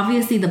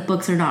obviously the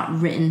books are not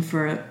written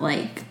for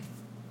like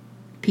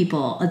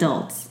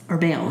adults or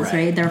males,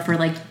 right? They're for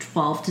like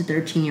 12 to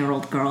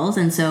 13-year-old girls.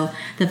 And so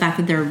the fact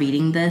that they're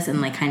reading this and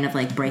like kind of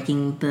like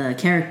breaking the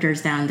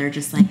characters down, they're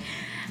just like,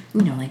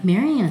 like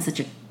Marianne is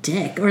such a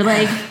dick, or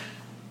like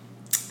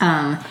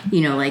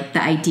like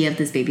the idea of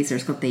this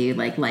Babysitter's Club, they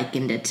like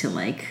likened it to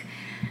like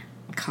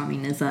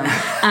communism.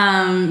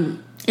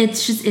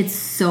 It's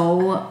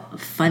so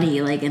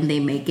funny, like, and they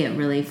make it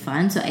really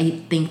fun. So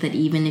I think that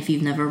even if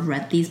you've never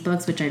read these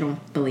books, which I don't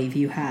believe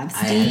you have,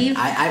 Steve.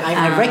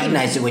 I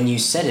recognized it when you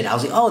said it. I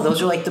was like, oh,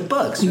 those are like the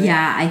books. Right?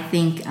 Yeah, I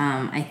think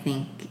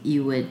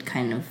you would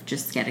kind of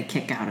just get a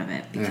kick out of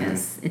it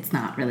because it's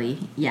not really,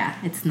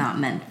 it's not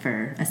meant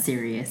for a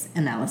serious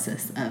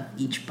analysis of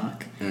each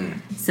book.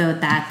 So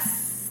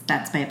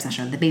that's my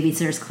obsession, the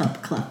Babysitter's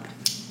Club.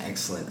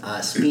 Excellent.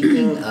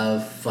 Speaking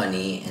of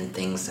funny and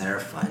things that are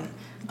fun,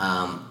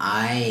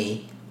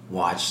 I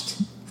watched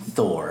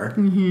Thor. I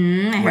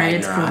heard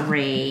it's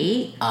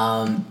great.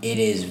 It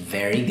is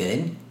very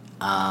good.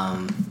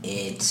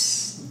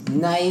 It's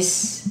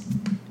nice.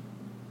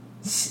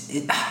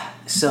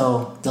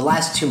 So the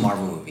last 2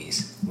 Marvel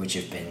movies, which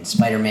have been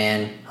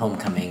Spider-Man: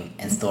 Homecoming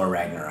and Thor: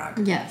 Ragnarok,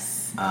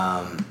 yes,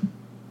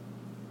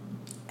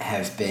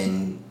 have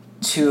been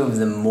 2 of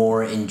the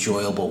more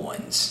enjoyable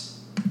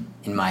ones,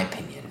 in my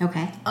opinion.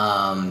 Okay.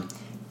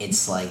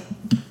 It's like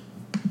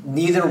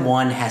neither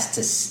one has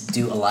to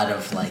do a lot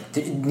of like.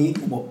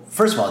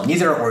 First of all,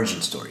 neither are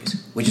origin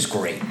stories, which is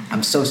great.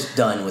 I'm so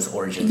done with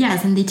origin.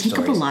 Yes, and they take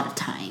stories. up a lot of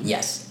time.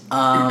 Yes,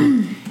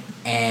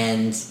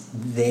 and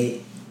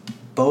they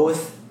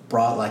both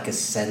brought like a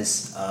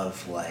sense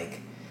of like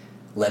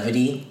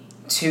levity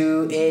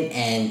to it,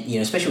 and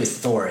especially with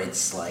Thor,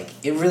 it's like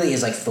it really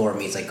is like Thor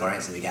meets like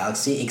Guardians of the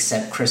Galaxy,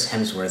 except Chris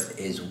Hemsworth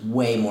is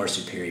way more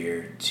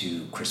superior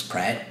to Chris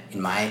Pratt,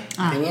 in my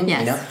opinion.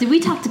 Yes. We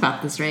talked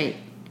about this, right?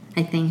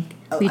 I think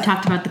we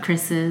talked about the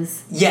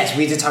Chris's. Yes,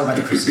 we did talk about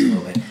the Chris's a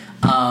little bit.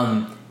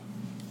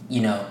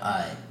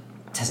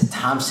 Tessa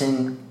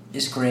Thompson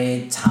is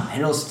great. Tom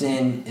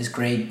Hiddleston is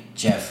great.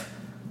 Jeff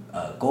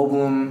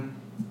Goldblum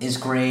is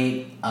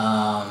great.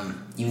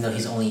 Even though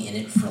he's only in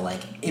it for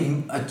like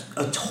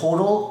a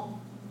total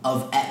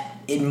of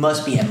it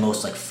must be at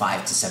most like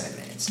 5 to 7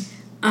 minutes.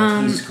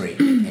 But he's great.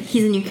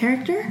 He's a new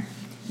character?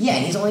 Yeah,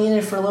 and he's only in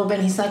it for a little bit.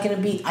 And he's not going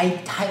to be. I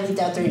highly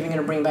doubt they're even going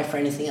to bring him back for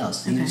anything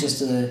else. Okay. He's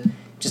just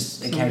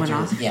a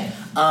character. Yeah.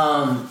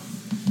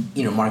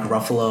 Mark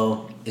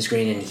Ruffalo is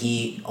great, and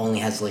he only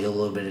has like a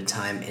little bit of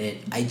time in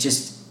it.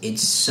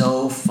 It's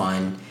so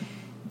fun.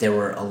 There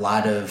were a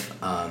lot of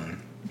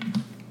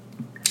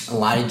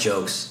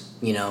jokes.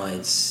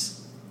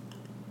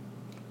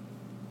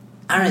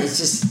 I don't know. It's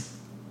just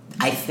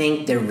I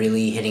think they're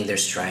really hitting their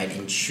stride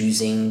and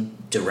choosing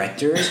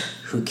directors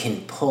who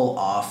can pull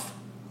off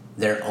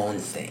their own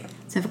thing.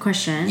 So I have a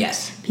question.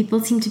 Yes. People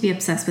seem to be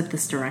obsessed with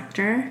this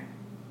director.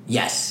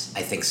 Yes,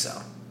 I think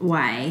so.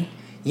 Why?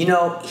 You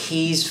know,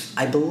 he's,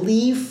 I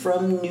believe,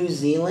 from New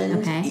Zealand.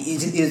 Okay.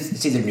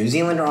 It's either New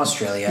Zealand or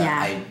Australia.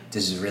 Yeah.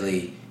 This is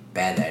really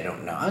bad that I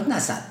don't know.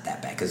 That's not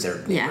that bad because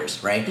they're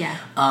neighbors, right? Yeah.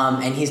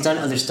 And he's done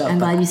other stuff. I'm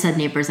glad you said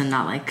neighbors and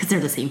not like, because they're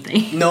the same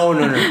thing. No.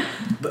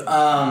 But,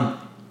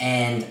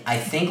 and I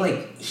think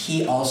like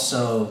he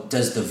also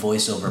does the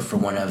voiceover for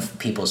one of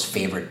people's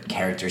favorite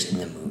characters in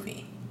the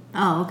movie.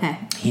 Oh, okay.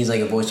 He's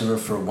like a voiceover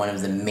for one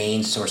of the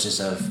main sources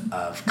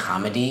of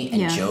comedy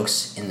and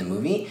jokes in the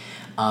movie.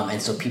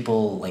 And so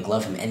people like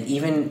love him. And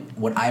even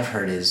what I've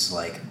heard is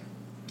like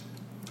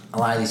a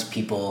lot of these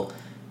people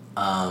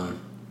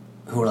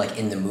who are like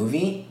in the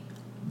movie,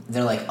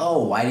 they're like,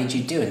 "Oh, why did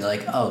you do it?" And they're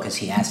like, "Oh, because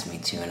he asked me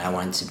to, and I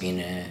wanted to be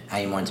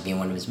in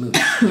one of his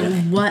movies." You know?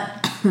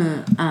 What?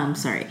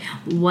 Sorry.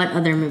 What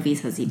other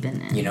movies has he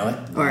been in? You know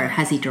what? Or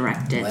has he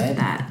directed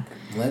that?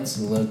 Let's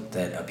look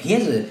that up. He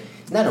has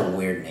it's not a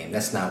weird name.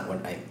 That's not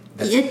what I.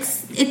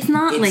 It's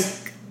not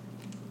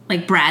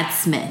like Brad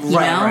Smith. You know?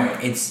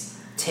 Right. It's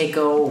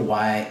Taika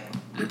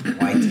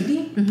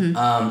Waititi.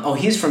 Mm-hmm.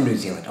 He's from New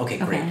Zealand. Okay,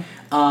 great. Okay.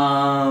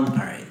 All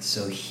right.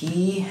 So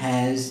he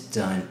has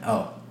done.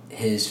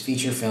 His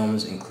feature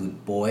films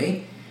include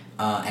Boy,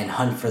 and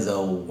Hunt for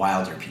the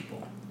Wilder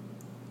People,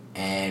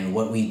 and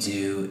What We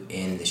Do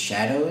in the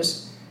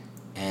Shadows,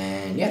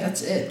 and yeah,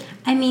 that's it.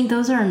 I mean,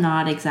 those are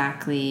not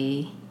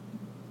exactly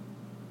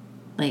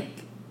like,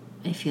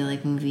 I feel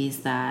like movies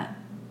that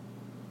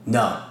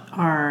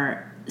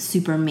are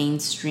super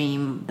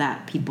mainstream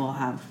that people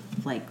have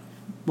like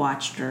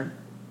watched or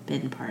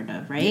been part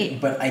of, right?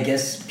 But I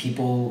guess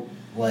people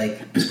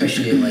like,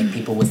 especially like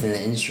people within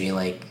the industry,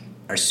 like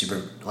are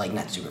super, like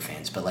not super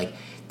fans, but like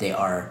they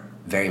are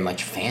very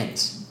much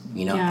fans,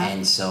 you know. Yeah.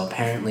 And so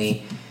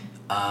apparently,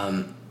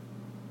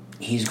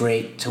 he's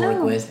great to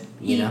work with.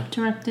 You know,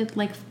 directed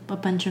like a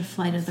bunch of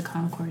Flight of the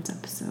Conchords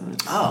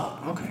episodes. Oh,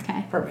 okay.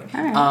 Okay, Perfect.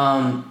 All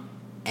right.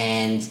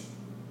 And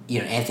you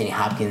know, Anthony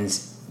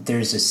Hopkins.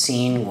 There's a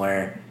scene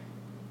where,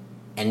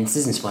 and this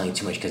isn't spoiling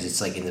too much because it's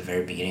like in the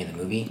very beginning of the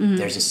movie. Mm-hmm.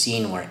 There's a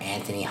scene where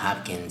Anthony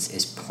Hopkins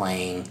is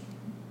playing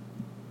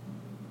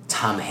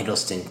Tom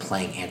Hiddleston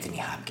playing Anthony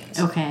Hopkins.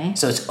 Okay.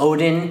 So it's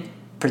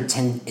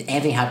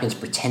Anthony Hopkins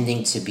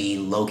pretending to be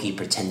Loki,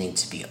 pretending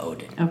to be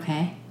Odin.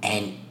 Okay.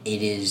 And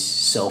it is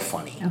so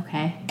funny.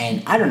 Okay.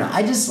 And I don't know,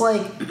 I just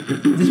like,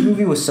 this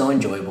movie was so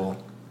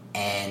enjoyable,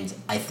 and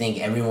I think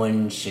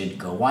everyone should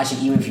go watch it,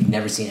 even if you've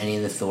never seen any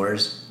of the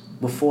Thors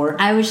before.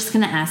 I was just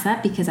going to ask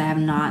that because I have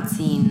not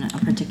seen a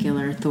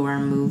particular Thor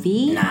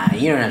movie. Nah,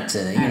 you don't have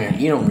to,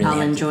 you don't really I'll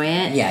have enjoy to.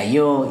 it? Yeah,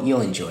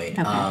 you'll enjoy it.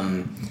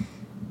 Okay.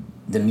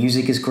 The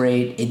music is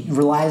great. It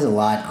relies a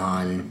lot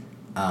on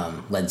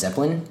Led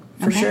Zeppelin,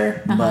 for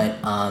sure. Uh-huh.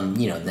 But,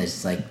 you know,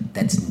 that's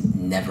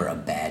never a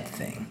bad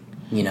thing,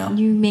 you know?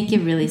 You make it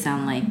really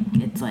sound like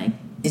it's like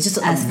it's just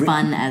as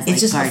fun as like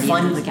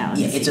Guardians of the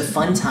Galaxy. Yeah, it's a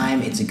fun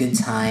time. It's a good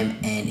time,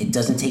 and it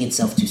doesn't take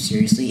itself too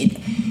seriously. It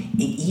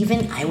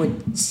even, I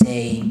would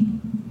say,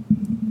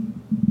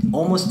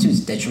 almost to its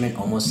detriment,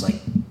 almost like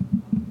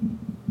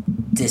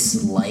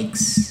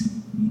dislikes,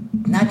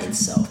 not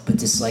itself, but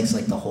dislikes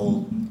like the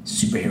whole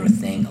superhero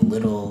thing a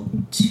little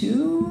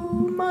too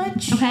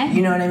much. Okay.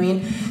 You know what I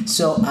mean?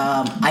 So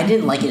I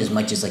didn't like it as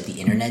much as like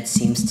the internet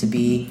seems to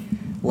be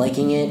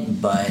liking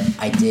it, but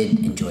I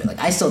did enjoy it. Like,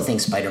 I still think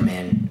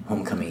Spider-Man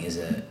Homecoming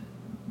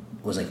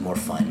was like more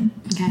fun.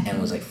 Okay.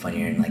 And was like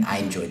funnier, and like I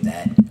enjoyed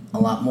that a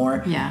lot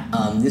more. Yeah.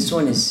 This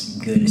one is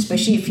good,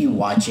 especially if you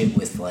watch it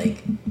with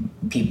like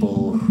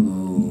people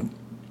who,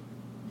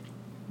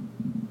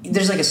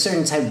 there's like a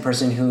certain type of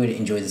person who would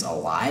enjoy this a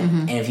lot,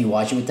 and if you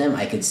watch it with them,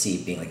 I could see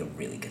it being like a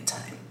really good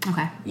time.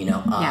 Okay. You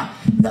know? Yeah.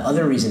 The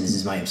other reason this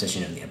is my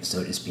obsession of the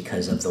episode is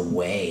because of the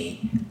way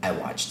I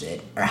watched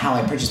it, or how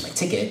I purchased my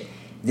ticket.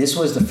 This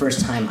was the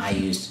first time I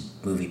used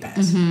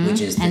MoviePass,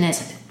 which is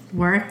it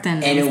worked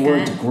and it was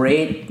worked good.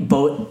 Great.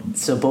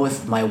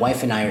 Both my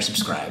wife and I are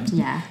subscribed.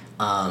 Yeah.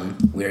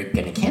 We're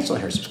gonna cancel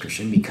her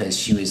subscription because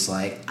she was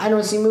like, I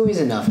don't see movies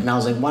enough, and I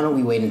was like, why don't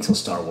we wait until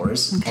Star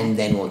Wars and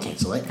then we'll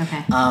cancel it.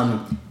 Okay.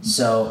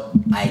 So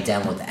I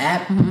download the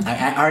app.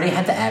 I already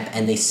had the app,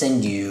 and they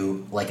send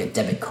you like a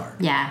debit card.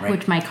 Yeah, right?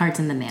 which my card's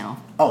in the mail.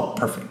 Oh,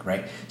 perfect,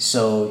 right?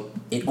 So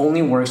it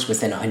only works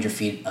within 100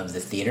 feet of the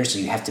theater, so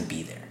you have to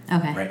be there.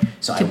 Okay. Right.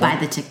 So to buy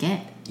the ticket.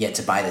 Yeah,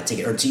 to buy the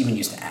ticket, or to even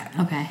use the app.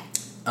 Okay.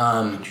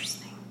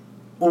 Interesting.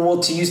 Well,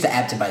 to use the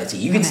app to buy the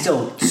ticket, you can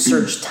still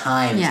search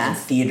times in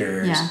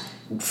theaters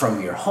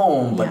from your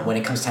home, but when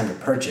it comes time to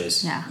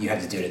purchase, you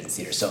have to do it at the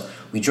theater. So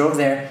we drove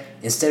there.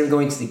 Instead of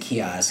going to the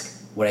kiosk,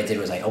 what I did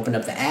was I opened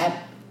up the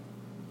app.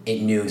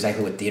 It knew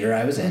exactly what theater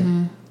I was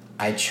in.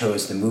 I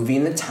chose the movie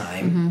and the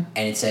time,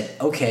 and it said,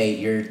 okay,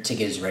 your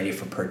ticket is ready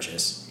for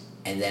purchase.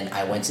 And then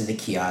I went to the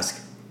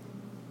kiosk,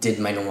 did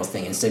my normal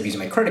thing. Instead of using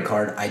my credit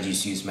card, I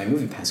just used my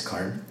MoviePass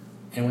card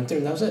and went through,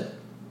 and that was it.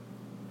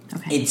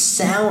 Okay. It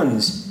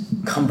sounds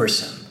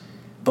cumbersome,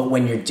 but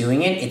when you're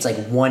doing it, it's like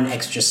one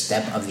extra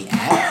step of the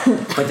app,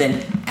 but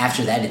then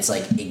after that, it's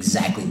like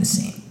exactly the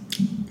same.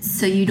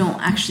 So you don't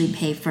actually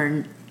pay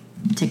for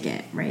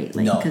ticket, right?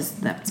 Like, No. because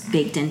that's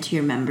baked into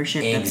your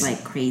membership. That's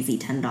like crazy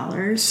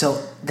 $10.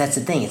 So that's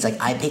the thing. It's like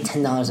I pay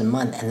 $10 a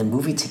month, and the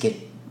movie ticket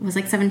It was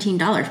like $17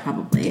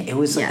 probably. it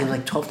was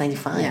like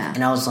 $12.95, Yeah.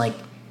 and I was like,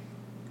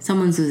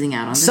 someone's losing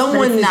out on this,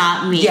 but it's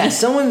not me. Yeah,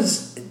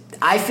 someone's.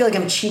 I feel like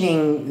I'm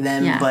cheating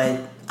them, Yeah.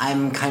 but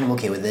I'm kind of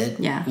okay with it.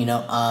 Yeah. You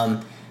know,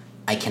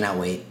 I cannot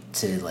wait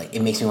to like.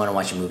 It makes me want to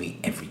watch a movie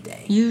every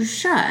day. You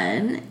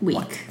should.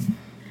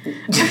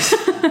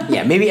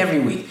 Yeah, maybe every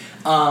week.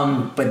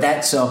 But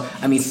that. So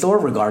I mean, Thor.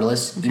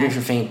 Regardless,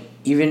 Okay.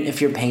 even if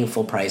you're paying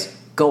full price,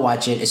 go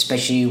watch it.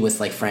 Especially with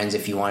like friends,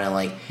 if you want to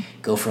like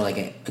go for like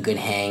a good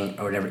hang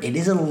or whatever. It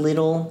is a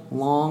little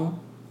long.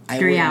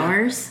 3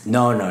 hours?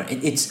 No.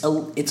 It's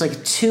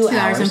like 2 hours. 2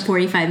 hours and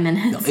 45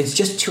 minutes. No, it's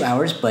just 2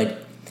 hours,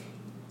 but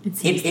It's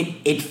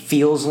it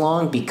feels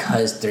long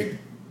because they're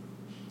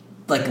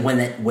like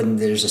when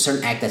there's a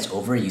certain act that's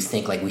over, you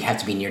think like we have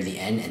to be near the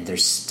end, and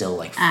there's still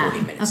like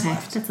 40 minutes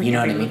left. That's like you know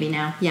every what I mean? movie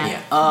now.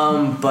 Yeah.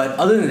 But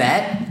other than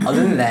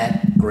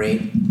that,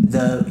 great.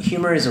 The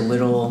humor is a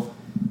little.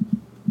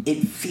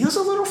 It feels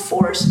a little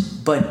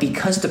forced, but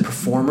because the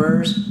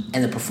performers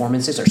and the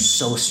performances are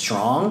so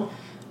strong,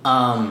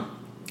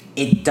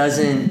 it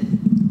doesn't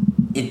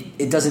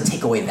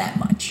take away that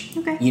much.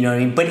 Okay. You know what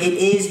I mean? But it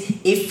is,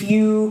 if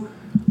you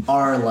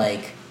are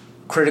like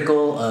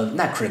critical of,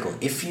 not critical,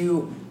 if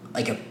you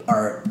like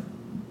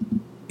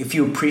if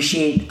you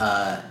appreciate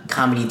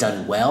comedy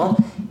done well,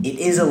 it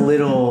is a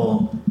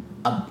little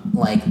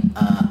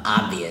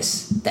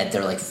obvious that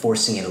they're like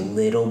forcing it a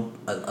little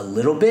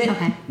bit.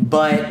 Okay.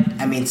 But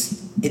I mean,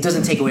 it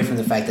doesn't take away from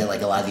the fact that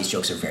like a lot of these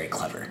jokes are very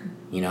clever.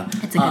 You know,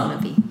 It's a good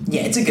movie.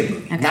 Yeah, it's a good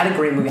movie. Okay. Not a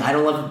great movie. I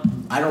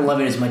don't love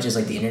it as much as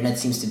like the internet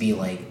seems to be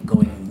like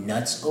going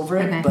nuts over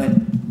it. Okay. But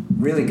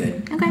really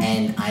good. Okay.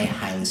 And I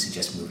highly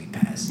suggest Movie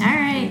Pass. All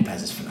right. Movie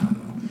Pass is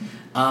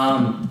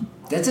phenomenal.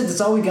 That's it.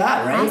 That's all we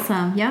got, right?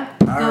 Awesome.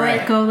 Yep. All Go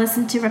right. Go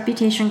listen to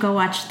Reputation. Go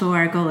watch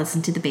Thor. Go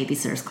listen to the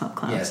Babysitters Club.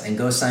 Yes, and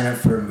go sign up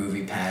for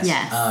Movie Pass.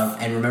 Yes.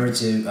 And remember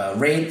to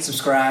rate,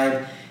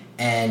 subscribe,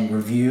 and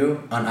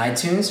review on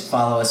iTunes.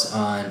 Follow us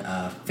on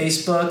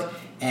Facebook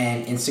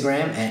and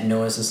Instagram at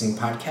Noah's Listening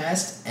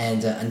Podcast.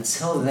 And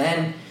until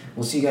then,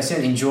 we'll see you guys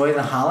soon. Enjoy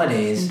the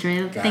holidays.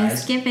 Enjoy guys.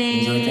 Thanksgiving.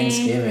 Enjoy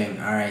Thanksgiving.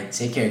 All right.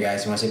 Take care,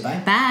 guys. You want to say bye?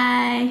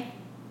 Bye.